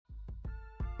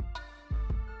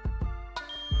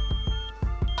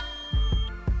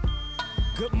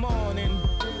Good morning.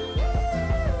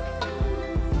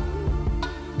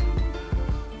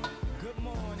 Good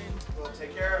morning. We'll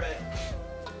take care of it.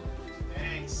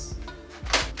 Thanks.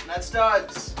 And that's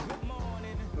Studs. Good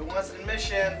morning. Who wants an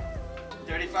admission?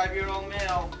 35-year-old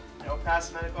male. No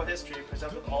past medical history.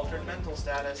 Presents with altered mental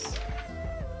status.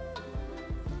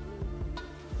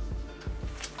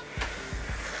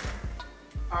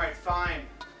 Alright, fine.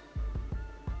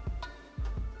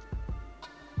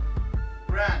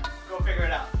 Grant, go figure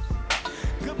it out.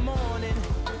 Good morning.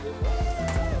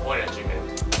 Point at you, man.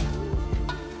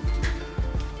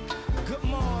 Good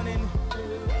morning.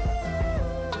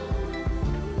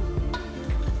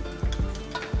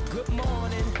 Good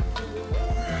morning.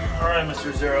 All right,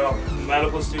 Mr. Zero,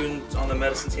 medical student on the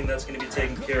medicine team that's going to be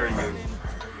taking care of you.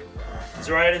 Is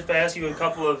it all right if I ask you a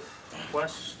couple of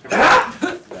questions?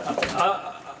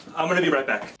 I'm going to be right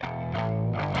back.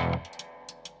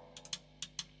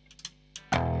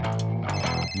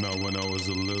 Now when I was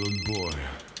a little boy.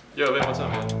 Yo, Vinh, what's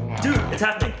up, man? Dude, it's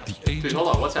happening. Dude, hold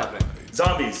on, what's happening?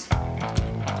 Zombies.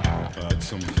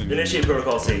 Initiate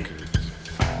protocol C.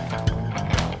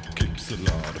 Keeps a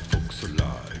lot of folks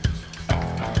alive.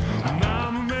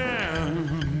 I'm a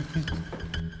man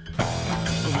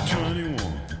of 21.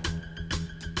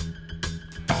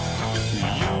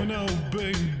 You know,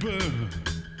 baby,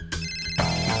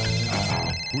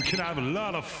 we can have a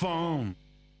lot of fun.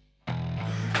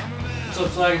 What's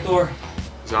up, Slag Thor?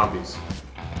 Zombies.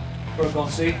 Protocol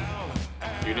C.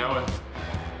 You know it.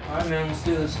 All right, man, let's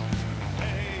do this.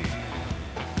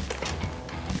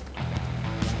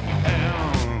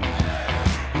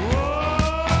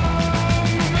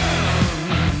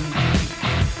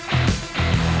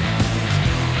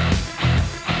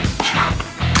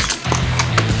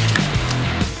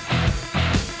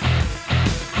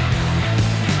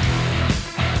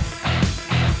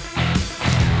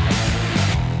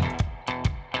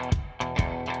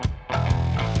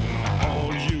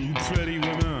 All you pretty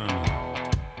women,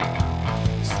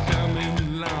 stand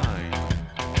in line.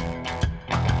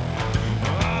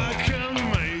 I can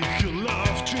make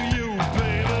love to you,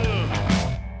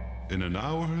 baby, in an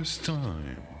hour's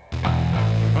time.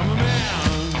 I'm a man.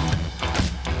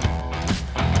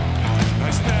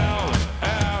 I spell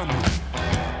M-A-N.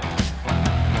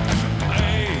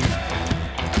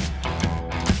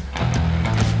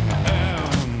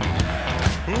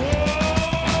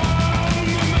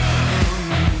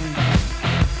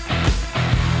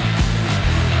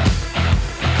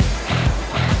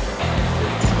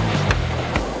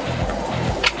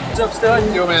 What's up,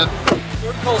 Stud? Yo, man.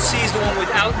 Protocol C is the one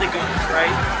without the guns,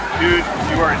 right? Dude,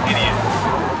 you are an idiot.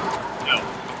 No.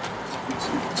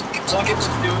 Fuck it, let's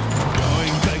do it.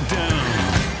 Going back down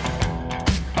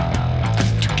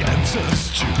to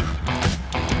Kansas,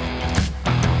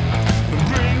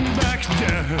 bring back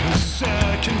the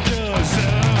second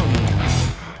cousin,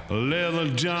 little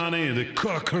Johnny the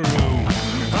Cockaroo.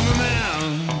 I'm a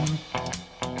man.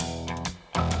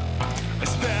 I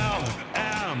spell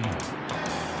M.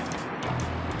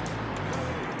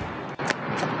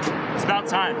 It's about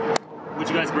time. What'd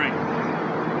you guys bring?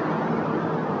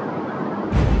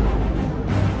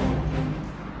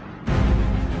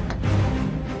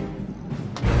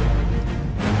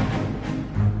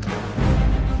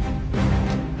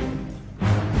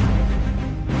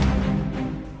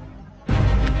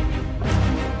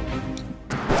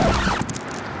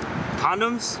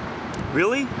 Condoms?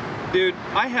 Really? Dude,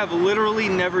 I have literally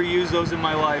never used those in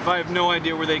my life. I have no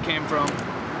idea where they came from.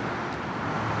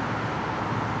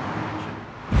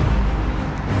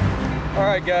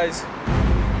 Alright, guys.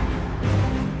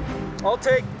 I'll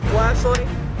take flashlight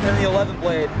and the 11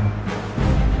 blade.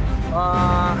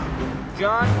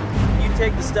 John, you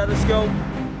take the stethoscope.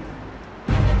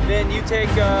 Then you take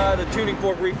the tuning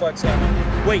fork reflex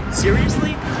hammer. Wait,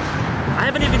 seriously? I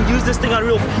haven't even used this thing on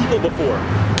real people before.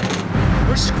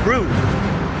 We're screwed.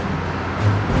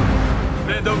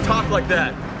 Man, don't talk like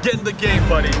that. Get in the game,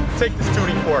 buddy. Take this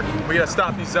tuning fork. We gotta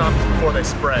stop these zombies before they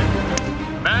spread.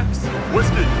 Max,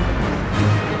 whiskey.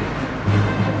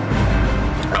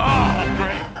 Oh,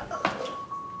 great.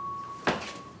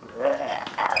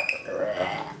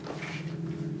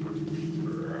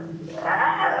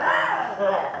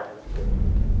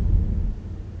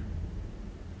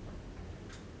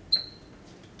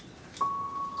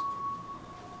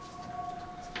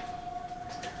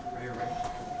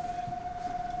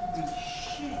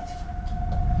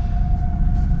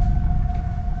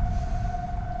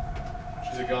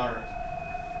 She's a goner.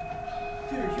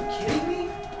 Dude, are you kidding me?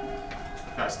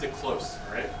 Now stick close,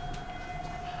 all right?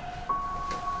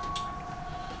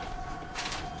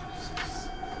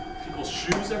 People's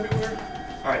shoes everywhere.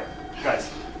 All right, guys,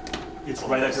 it's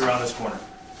right up here around this corner.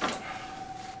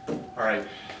 All right.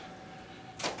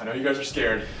 I know you guys are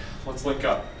scared. Let's link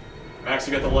up. Max,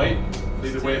 you got the light?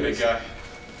 Lead the way, big guy.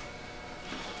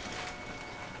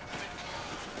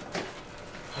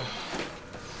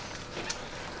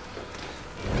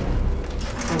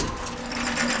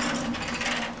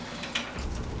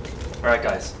 All right,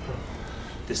 guys.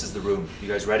 This is the room. You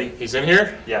guys ready? He's in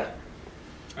here? Yeah.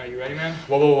 Are you ready, man?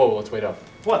 Whoa, whoa, whoa, let's wait up.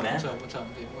 What, man? What's up,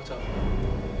 dude? What's up?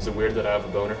 Is it weird that I have a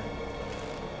boner?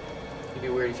 It'd be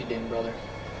weird if you didn't, brother.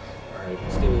 All right,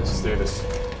 Let's do this. let's do this.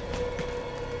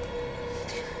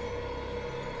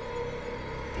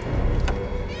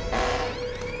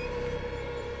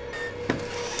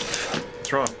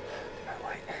 What's wrong? My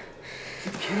light.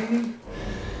 You kidding me?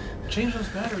 Change those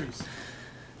batteries.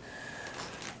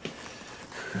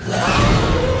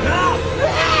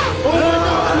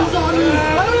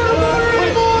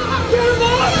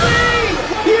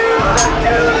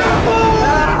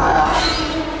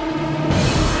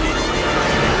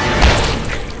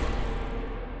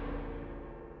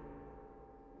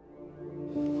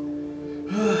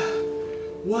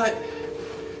 What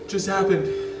just happened?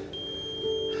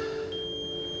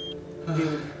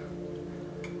 Dude,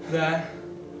 that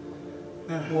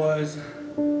was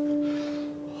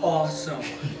awesome.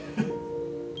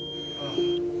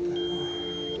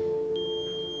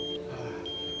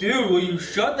 Dude, will you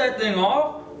shut that thing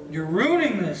off? You're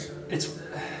ruining this.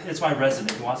 It's my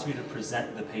resident. He wants me to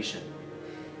present the patient.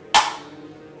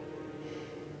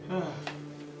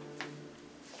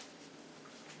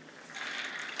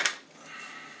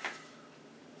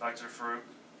 Dr. Farooq.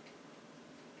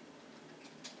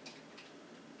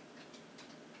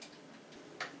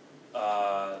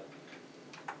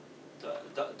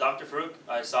 Dr. Farooq,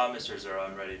 I saw Mr. Zero.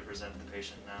 I'm ready to present the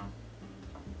patient now.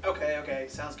 Okay,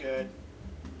 sounds good.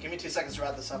 Give me 2 seconds to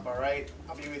wrap this up, alright?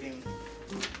 I'll be with you in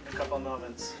a couple of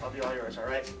moments. I'll be all yours,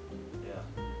 alright?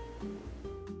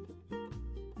 Yeah.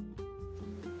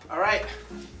 Alright,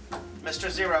 Mr.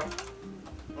 Zero.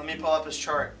 Let me pull up his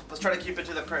chart. Let's try to keep it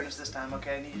to the pertinence this time,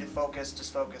 okay? I need you to focus,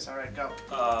 just focus. Alright, go.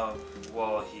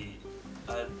 Well, he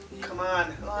Come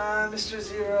on, Mr.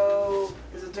 Zero.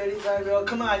 He's a 35-year-old.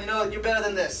 Come on, you know, you're better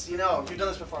than this. You know, you've done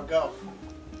this before. Go.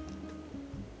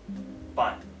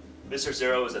 Fine. Mr.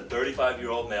 Zero is a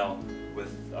 35-year-old male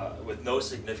with no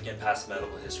significant past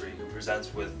medical history who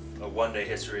presents with a one-day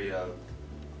history of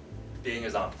being a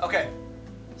zombie. Okay,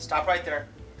 stop right there.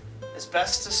 It's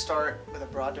best to start with a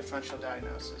broad differential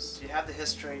diagnosis. You have the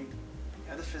history, you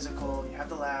have the physical, you have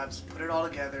the labs, put it all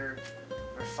together,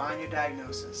 refine your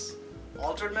diagnosis.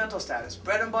 Altered mental status,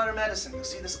 bread and butter medicine. You'll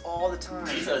see this all the time.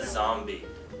 He's a zombie.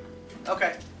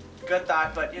 Okay, good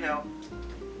thought, but you know,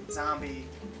 zombie.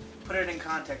 Put it in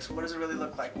context. What does it really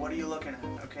look like? What are you looking at?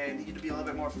 Okay, I need you to be a little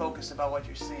bit more focused about what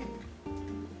you're seeing.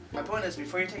 My point is,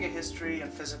 before you take a history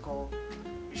and physical,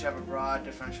 you should have a broad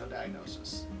differential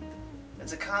diagnosis.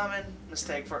 It's a common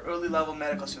mistake for early level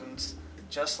medical students,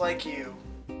 just like you.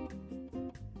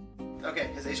 Okay,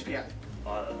 his HPI.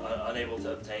 Unable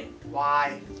to obtain.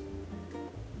 Why?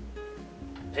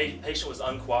 Patient was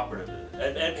uncooperative,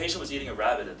 and patient was eating a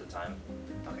rabbit at the time.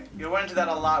 Okay, you run into that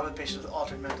a lot with patients with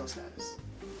altered mental status.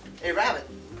 A rabbit.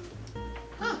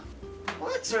 Huh. Well,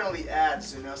 that certainly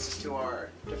adds zoonosis to our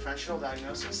differential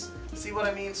diagnosis. See what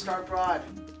I mean? Start broad.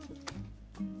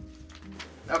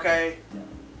 Okay.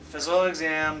 Physical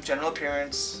exam, general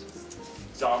appearance.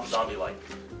 Zombie-like.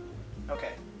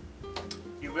 Okay.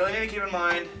 You really need to keep in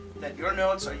mind that your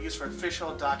notes are used for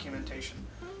official documentation.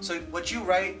 So what you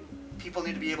write, people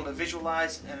need to be able to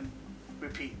visualize and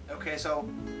repeat. Okay, so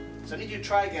I need you to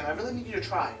try again. I really need you to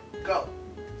try. Go.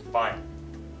 Fine.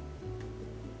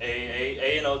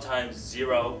 A and O times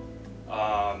 0.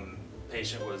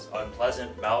 Patient was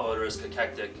unpleasant, malodorous,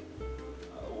 cachectic.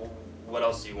 What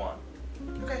else do you want?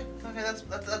 Okay, that's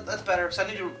better. So I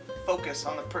need you to focus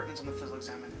on the pertinence on the physical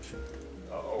examination.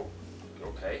 Oh,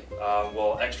 okay.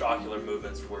 Well, extraocular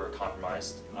movements were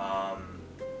compromised.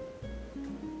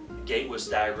 Gait was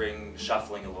staggering,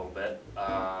 shuffling a little bit,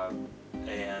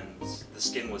 and the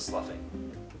skin was sloughing.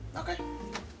 Okay.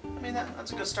 I mean,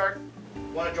 that's a good start.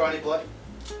 Want to draw any blood?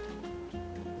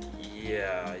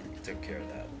 Yeah, I took care of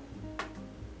that.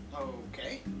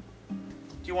 Okay.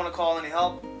 Do you want to call any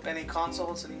help? Any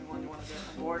consults? Anyone you want to get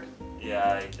on board?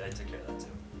 Yeah, I took care of that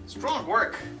too. Strong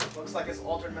work. Looks like his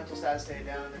altered mental status stayed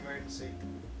down in the emergency.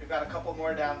 We've got a couple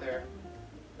more down there.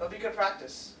 It'll be good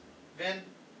practice. Vinh,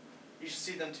 you should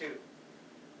see them too.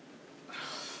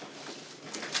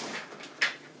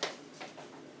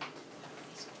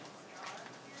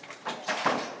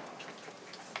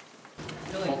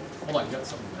 Hold on, you got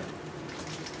something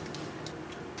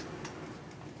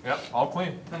there. Yep, all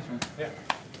clean. Thanks, man. Yeah.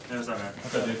 There's that, man.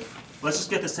 Okay, dude. Let's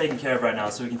just get this taken care of right now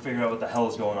so we can figure out what the hell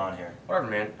is going on here. Whatever,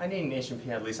 man. I need an HMP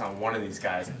at least on one of these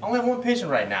guys. I only have one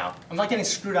patient right now. I'm not getting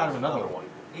screwed out of another one.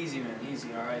 Easy, man, easy,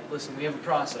 all right? Listen, we have a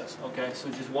process, okay? So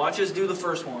just watch us do the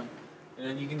first one, and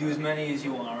then you can do as many as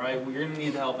you want, all right? Well, you're gonna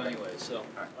need the help anyway, so. All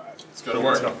right. Let's go to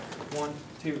work. 1,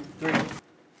 2, 3.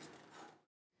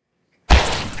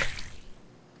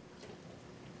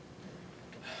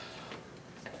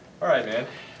 All right, man.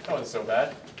 That wasn't so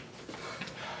bad.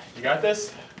 You got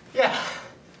this? Yeah,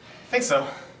 I think so.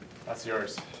 That's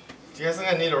yours. Do you guys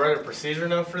think I need to write a procedure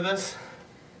note for this?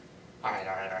 All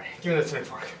right. Give me the tuning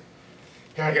fork.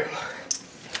 Here I go.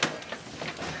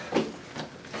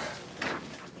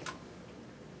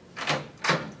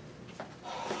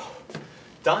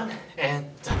 Done and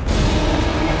done.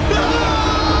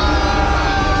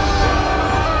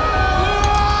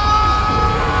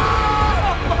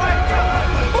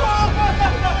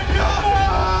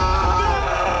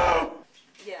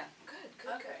 Yeah, good.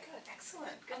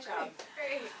 Excellent. Good job.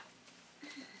 Great.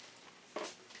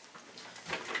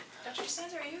 Dr.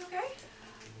 Sands, are you okay?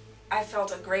 I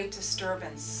felt a great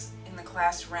disturbance in the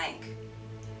class rank,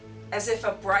 as if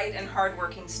a bright and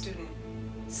hardworking student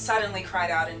suddenly cried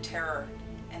out in terror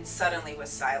and suddenly was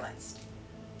silenced.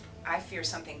 I fear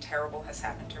something terrible has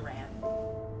happened to Rand.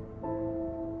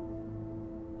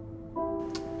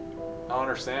 I don't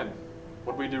understand.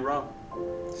 What did we do wrong?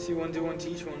 See one, do one,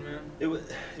 teach one, man. It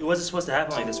wasn't supposed to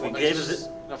happen like this. We gave it.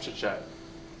 Enough chit chat.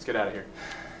 Let's get out of here.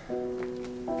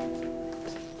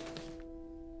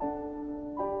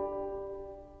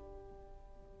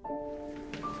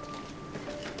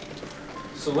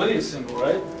 So Lydia's single,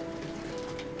 right?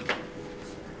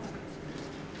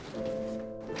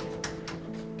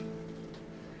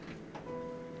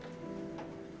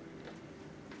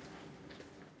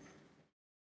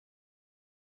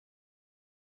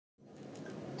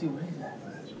 Dude, what is that?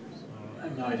 I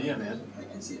have no idea, man.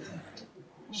 Is it?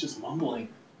 It's just mumbling.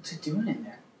 What's it doing in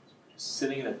there? Just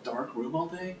sitting in a dark room all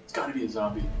day? It's gotta be a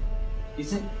zombie. Do you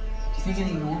think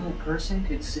any normal person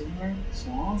could sit in there this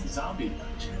long? It's a zombie. Not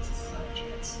a chance. This is not a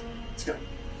chance. Let's go.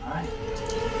 Alright.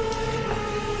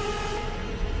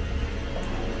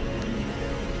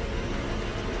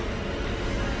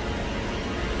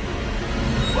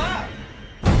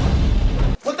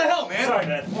 What the hell, man? Sorry,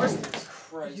 man.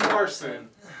 Christ. Marcin.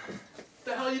 What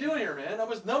the hell are you doing here, man? I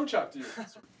was nunchucked you.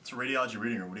 It's a radiology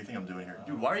reading room. What do you think I'm doing here?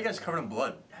 Dude, why are you guys covered in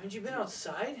blood? Haven't you been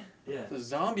outside? Yeah. There's a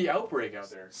zombie outbreak out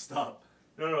there. Stop.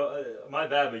 No, my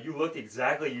bad, but you looked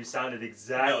exactly, you sounded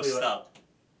exactly No, like... stop.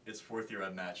 It's 4th year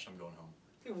unmatched. I'm going home.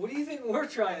 Dude, what do you think we're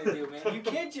trying to do, man? You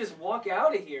can't just walk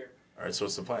out of here. Alright, so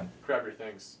what's the plan? Grab your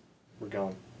things. We're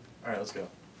going. Alright, let's go.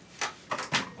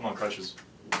 I'm on crutches.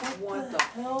 What the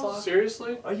hell?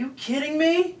 Seriously? Are you kidding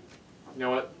me? You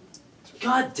know what?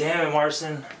 God damn it,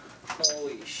 Marcin.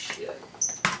 Holy shit.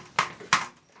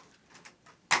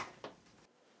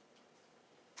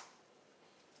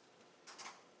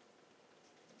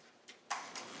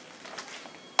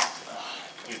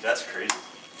 Dude, that's crazy.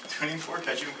 Tuning fork?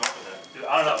 How'd you even come up with that? Dude,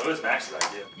 I don't know, it was Max's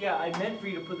idea. Yeah, I meant for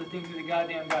you to put the thing through the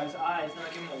goddamn guy's eyes,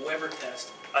 not give him a Weber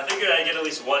test. I figured I'd get at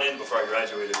least one in before I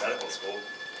graduated medical school.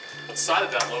 What side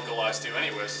did that localize to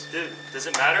anyways? Dude, does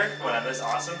it matter when I'm this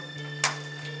awesome?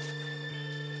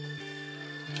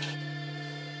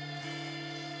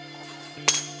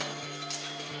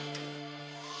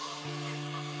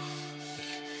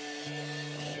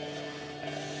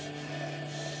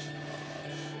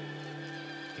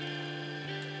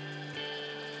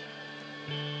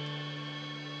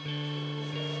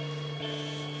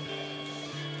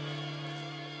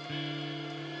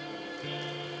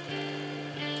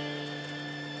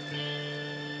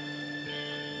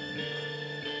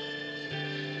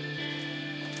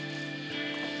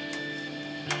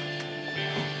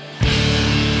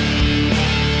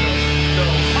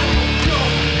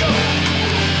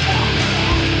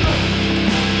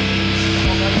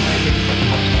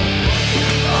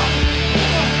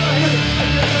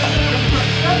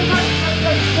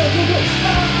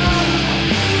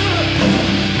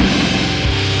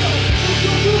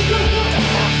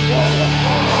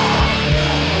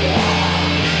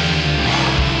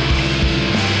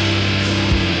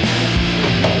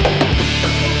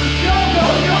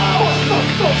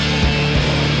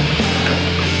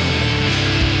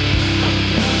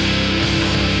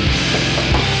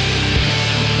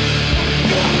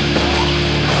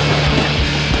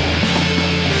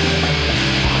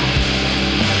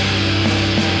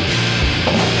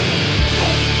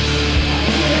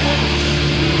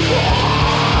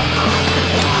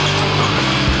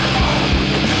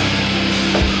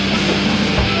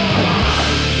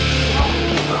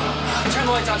 Turn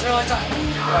the lights on, turn the lights on.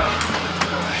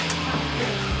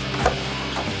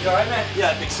 You alright, man?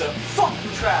 Yeah, I think so. Fuck,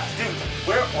 we're trapped. Dude,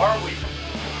 where are we?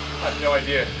 I have no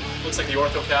idea. Looks like the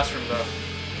ortho cast room, though.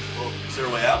 Well, is there a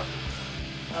way out?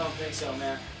 I don't think so,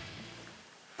 man.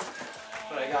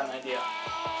 But I got an idea.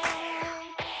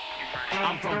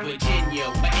 I'm from Virginia,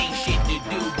 but ain't shit to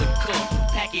do but cook.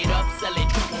 Pack it up, sell it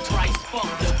triple price, fuck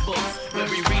the books. Where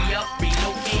we re-up,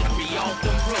 relocate, re-off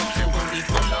them roots. So when we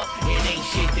pull up, it ain't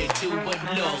shit to do but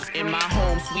look. In my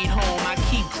home, sweet home, I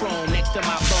keep chrome next to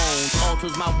my bones.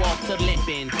 Alters my walk to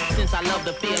limping. Since I love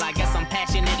the feel, I guess I'm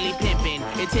passionately pimping.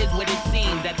 It is what it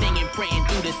seems, that thing imprinting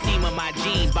through the seam of my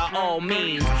jeans. By all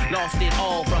means, lost it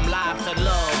all from life to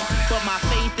love. But my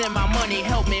faith and my money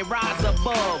helped me rise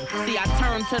above. See, I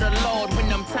turned to the Lord when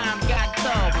them times got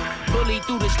tough. Bully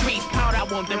through the streets, proud I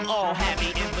want them all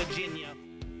happy in Virginia.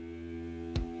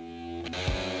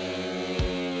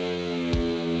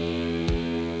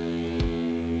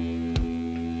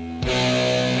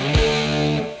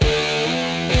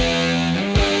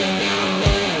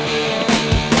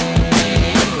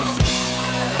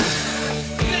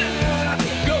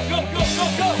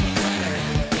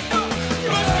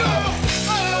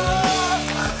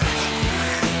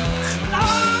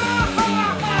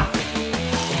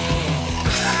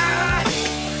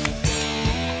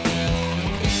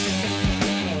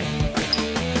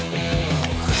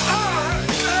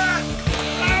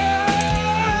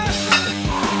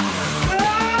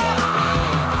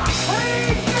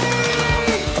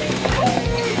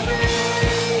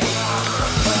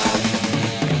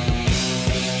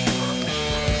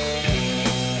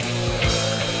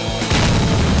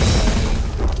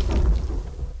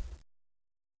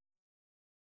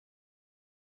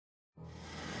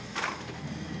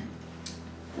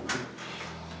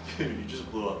 Dude, you just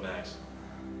blew up Max.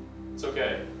 It's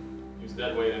okay. He was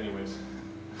dead weight anyways.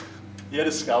 He had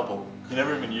a scalpel. He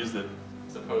never even used it.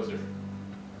 He's a poser.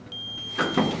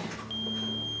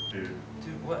 Dude.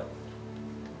 Dude, what?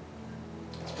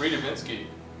 It's Bree Davinsky.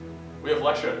 We have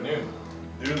lecture at noon.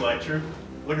 Dude, lecture?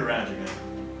 Look around you,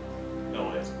 man. No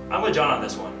ways. I'm with John on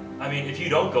this one. I mean, if you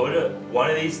don't go to one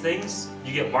of these things,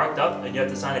 you get marked up and you have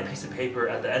to sign a piece of paper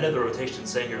at the end of the rotation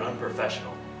saying you're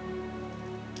unprofessional.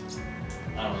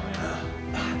 I don't know,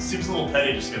 man. Seems a little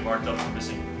petty just to get marked up for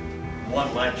missing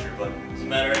one lecture, but doesn't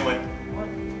matter anyway. What?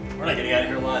 We're not getting out of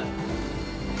here alive.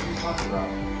 What are you talking about?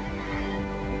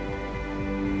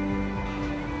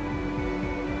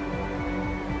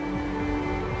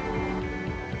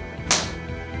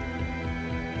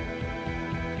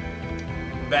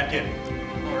 Back in.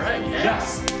 All right,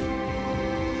 yes.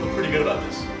 Feel pretty good about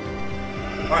this.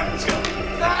 All right, let's go.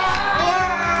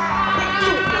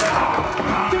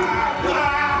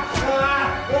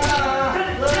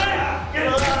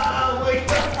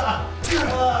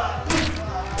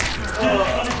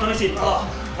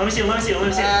 Let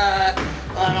me see.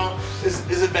 I don't.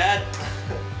 Is it bad?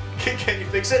 Can you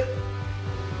fix it?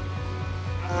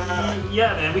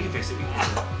 Yeah, man, we can fix it.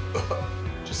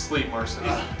 Just sleep, Marcin.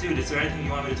 Dude, is there anything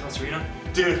you want me to tell Serena?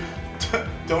 Dude,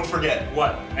 don't forget.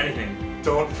 What? Anything?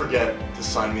 Don't forget to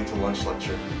sign me into lunch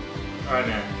lecture. All right,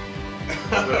 man.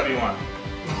 Whatever you want.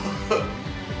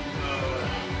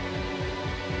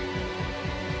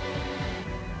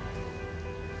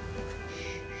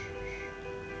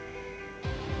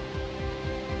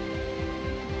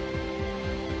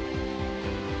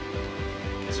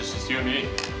 Guess it's just you and me.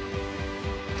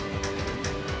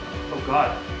 Oh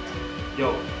God.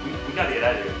 Yo, we gotta get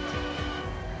out of here.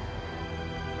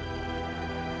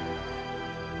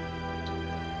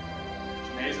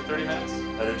 Janae's in 30 minutes. I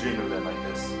had a dream of it like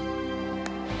this.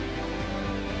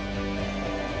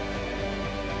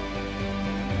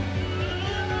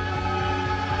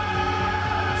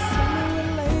 Sooner or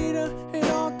later, it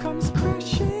all comes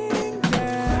crashing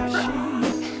down.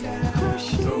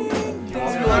 Crashing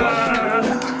down.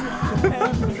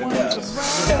 Everyone's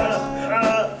around.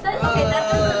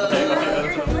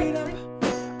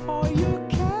 All you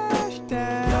cash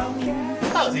down.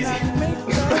 That was easy.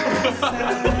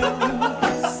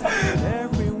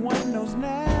 Everyone knows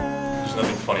now. There's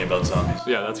nothing funny about zombies.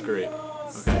 Yeah, that's great.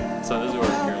 Okay, so this is what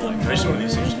we're like. I just want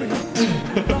these things to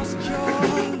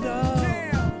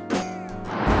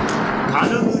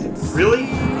Kind of? Really?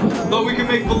 But we can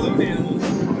make balloon animals.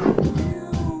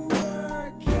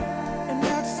 And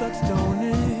that sucks, don't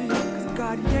it? 'Cause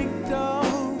God yanked the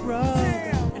rug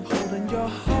and holding your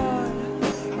heart.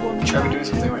 Try to do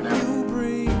something right now. You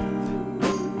breathe.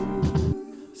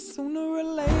 Sooner or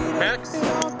later, Max, it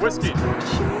all comes whiskey.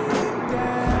 crashing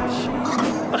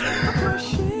down.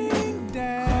 Crashing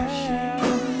down.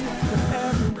 When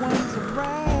everyone's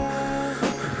around.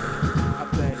 I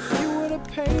bet you would have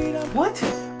paid up What?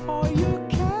 all you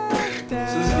cash down.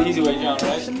 So this is the easy way, John,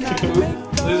 right?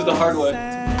 This is this the hard way.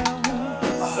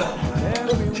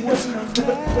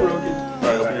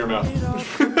 Alright, open your mouth.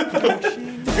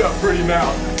 You got a pretty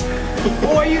mouth.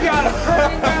 Boy, you got a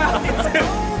pretty mouth.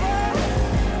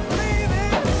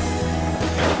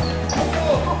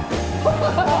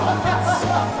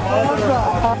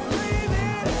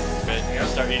 Good, you gotta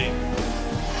start eating.